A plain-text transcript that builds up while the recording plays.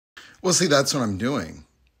Well, see, that's what I'm doing.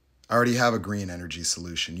 I already have a green energy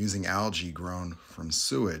solution using algae grown from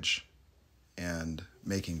sewage and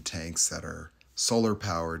making tanks that are solar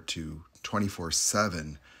powered to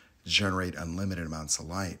 24/7 generate unlimited amounts of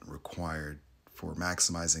light required for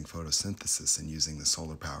maximizing photosynthesis and using the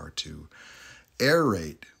solar power to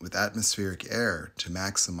aerate with atmospheric air to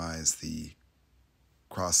maximize the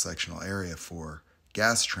cross-sectional area for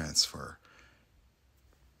gas transfer,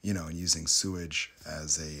 and using sewage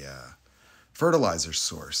as a fertilizer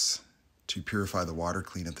source to purify the water,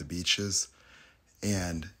 clean up the beaches,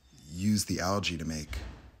 and use the algae to make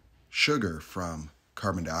sugar from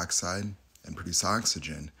carbon dioxide and produce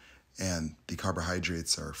oxygen. And the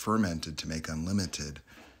carbohydrates are fermented to make unlimited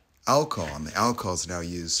alcohol. And the alcohol is now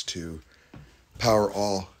used to power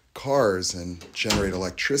all cars and generate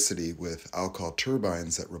electricity with alcohol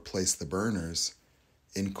turbines that replace the burners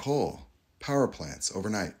in coal power plants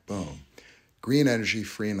overnight. Boom. Green energy,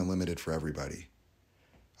 free and unlimited for everybody.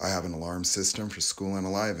 I have an alarm system for school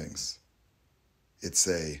unalivings. It's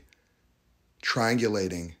a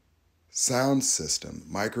triangulating sound system,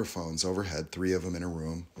 microphones overhead, 3 of them in a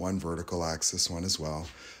room, 1 vertical axis, 1 as well,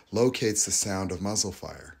 locates the sound of muzzle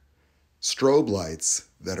fire. Strobe lights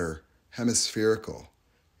that are hemispherical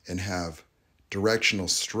and have directional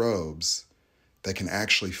strobes that can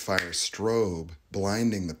actually fire strobe,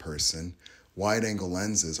 blinding the person, wide-angle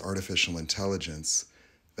lenses, artificial intelligence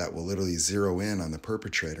that will literally zero in on the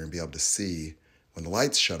perpetrator and be able to see when the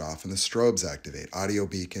lights shut off and the strobes activate. Audio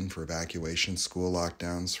beacon for evacuation, school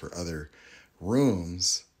lockdowns for other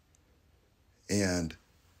rooms, and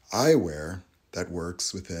eyewear that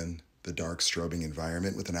works within the dark strobing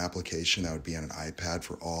environment with an application that would be on an iPad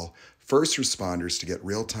for all first responders to get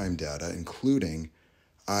real-time data, including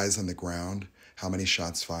eyes on the ground, how many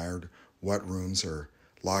shots fired, what rooms are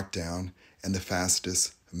locked down, and the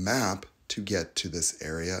fastest map to get to this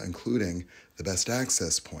area, including the best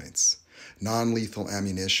access points, non-lethal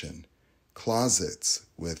ammunition, closets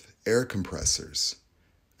with air compressors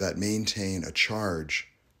that maintain a charge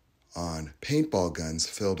on paintball guns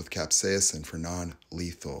filled with capsaicin for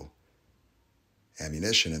non-lethal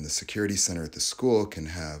ammunition. And the security center at the school can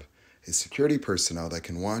have a security personnel that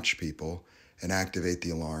can watch people and activate the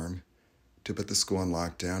alarm to put the school on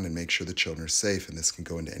lockdown and make sure the children are safe. And this can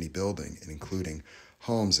go into any building, and including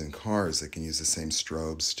homes and cars that can use the same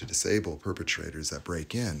strobes to disable perpetrators that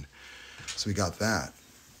break in. So we got that.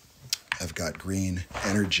 I've got green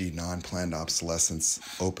energy, non-planned obsolescence,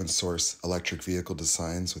 open source electric vehicle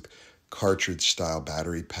designs with cartridge-style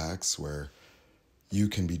battery packs where you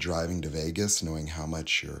can be driving to Vegas knowing how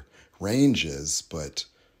much your range is, but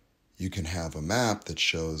you can have a map that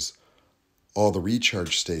shows all the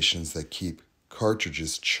recharge stations that keep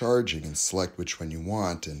cartridges charging and select which one you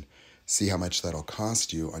want and see how much that'll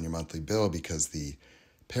cost you on your monthly bill, because the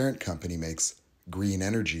parent company makes green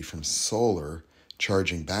energy from solar,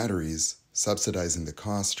 charging batteries, subsidizing the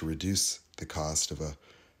cost to reduce the cost of a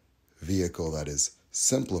vehicle that is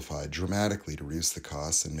simplified dramatically to reduce the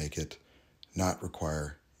cost and make it not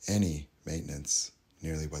require any maintenance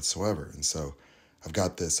nearly whatsoever. And so I've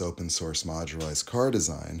got this open source modularized car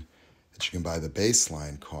design that you can buy the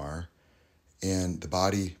baseline car, and the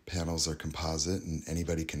body panels are composite and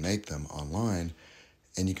anybody can make them online,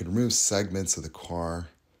 and you can remove segments of the car.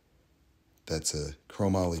 That's a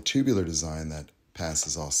chromoly tubular design that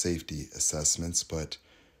passes all safety assessments but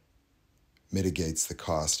mitigates the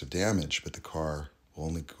cost of damage, but the car will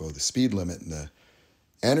only go the speed limit, and the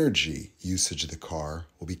energy usage of the car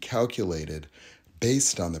will be calculated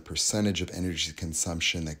based on the percentage of energy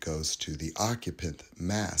consumption that goes to the occupant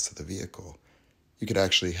mass of the vehicle. You could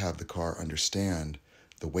actually have the car understand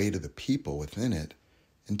the weight of the people within it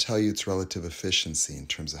and tell you its relative efficiency in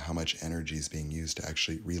terms of how much energy is being used to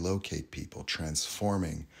actually relocate people,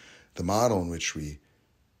 transforming the model in which we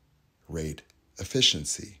rate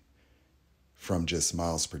efficiency from just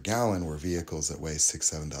miles per gallon, where vehicles that weigh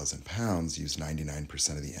 7,000 pounds use 99%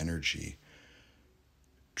 of the energy,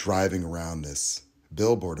 driving around this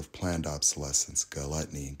billboard of planned obsolescence,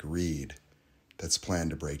 gluttony, greed, that's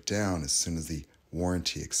planned to break down as soon as the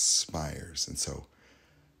warranty expires. And so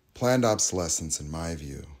planned obsolescence, in my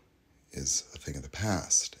view, is a thing of the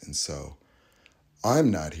past. And so I'm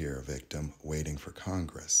not here a victim waiting for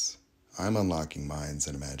Congress. I'm unlocking minds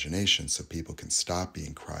and imagination so people can stop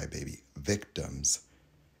being crybaby victims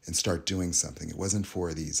and start doing something. It wasn't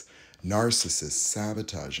for these narcissists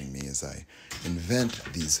sabotaging me as I invent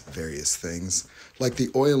these various things, like the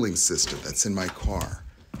oiling system that's in my car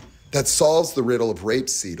that solves the riddle of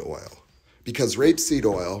rapeseed oil, because rapeseed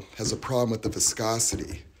oil has a problem with the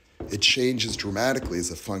viscosity. It changes dramatically as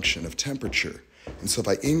a function of temperature. And so if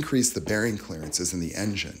I increase the bearing clearances in the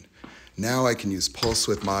engine, Now I can use pulse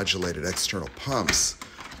width modulated external pumps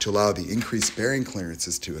to allow the increased bearing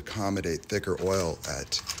clearances to accommodate thicker oil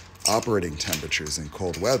at operating temperatures in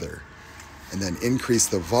cold weather, and then increase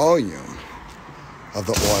the volume of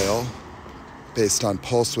the oil based on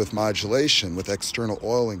pulse width modulation with external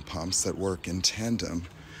oiling pumps that work in tandem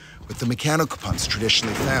with the mechanical pumps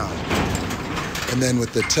traditionally found. And then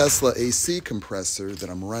with the Tesla AC compressor that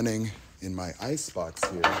I'm running in my Icebox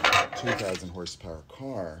here, 2,000 horsepower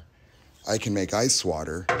car, I can make ice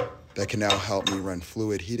water that can now help me run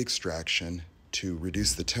fluid heat extraction to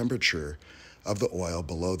reduce the temperature of the oil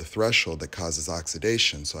below the threshold that causes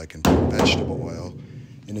oxidation, so I can put vegetable oil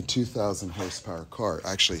in a 2,000 horsepower car.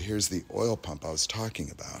 Actually, here's the oil pump I was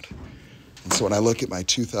talking about. And so when I look at my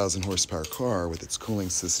 2,000 horsepower car with its cooling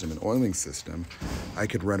system and oiling system, I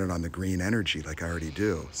could run it on the green energy like I already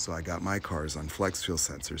do. So I got my cars on flex fuel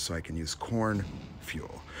sensors so I can use corn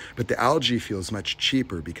fuel. But the algae fuel is much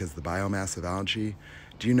cheaper because the biomass of algae,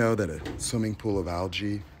 do you know that a swimming pool of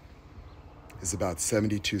algae is about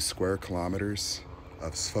 72 square kilometers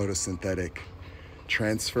of photosynthetic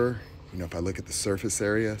transfer? You know, if I look at the surface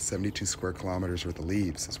area, 72 square kilometers worth of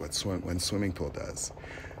leaves is what one swimming pool does.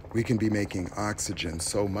 We can be making oxygen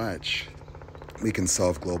so much, we can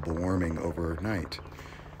solve global warming overnight.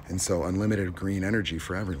 And so unlimited green energy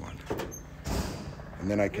for everyone.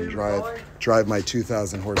 And then I can drive my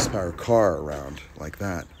 2,000 horsepower car around like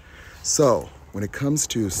that. So when it comes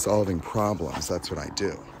to solving problems, that's what I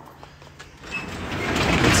do.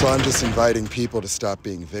 And so I'm just inviting people to stop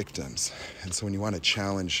being victims. And so when you want to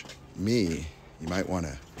challenge me, you might want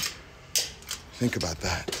to think about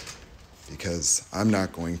that, because I'm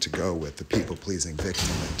not going to go with the people-pleasing victim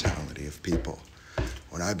mentality of people.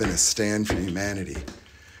 When I've been a stand for humanity,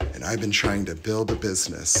 and I've been trying to build a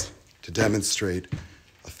business to demonstrate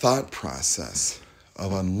a thought process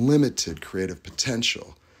of unlimited creative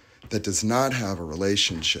potential that does not have a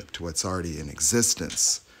relationship to what's already in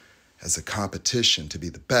existence as a competition to be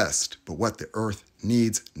the best, but what the earth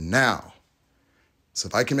needs now. So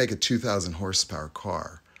if I can make a 2,000 horsepower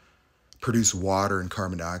car, produce water and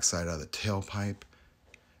carbon dioxide out of the tailpipe,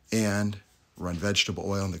 and run vegetable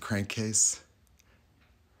oil in the crankcase,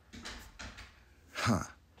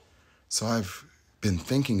 So I've been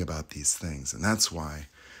thinking about these things, and that's why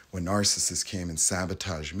when narcissists came and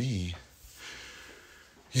sabotaged me,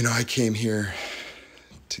 you know, I came here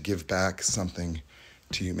to give back something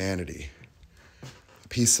to humanity, a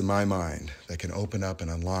piece of my mind that can open up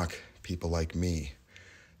and unlock people like me,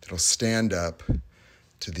 that'll stand up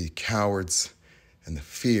to the cowards and the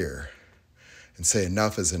fear and say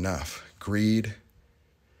enough is enough. Greed,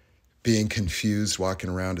 being confused, walking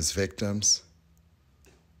around as victims,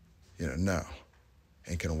 no,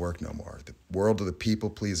 ain't gonna work no more. The world of the people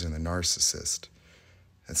pleaser and the narcissist,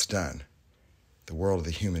 that's done. The world of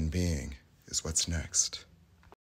the human being is what's next.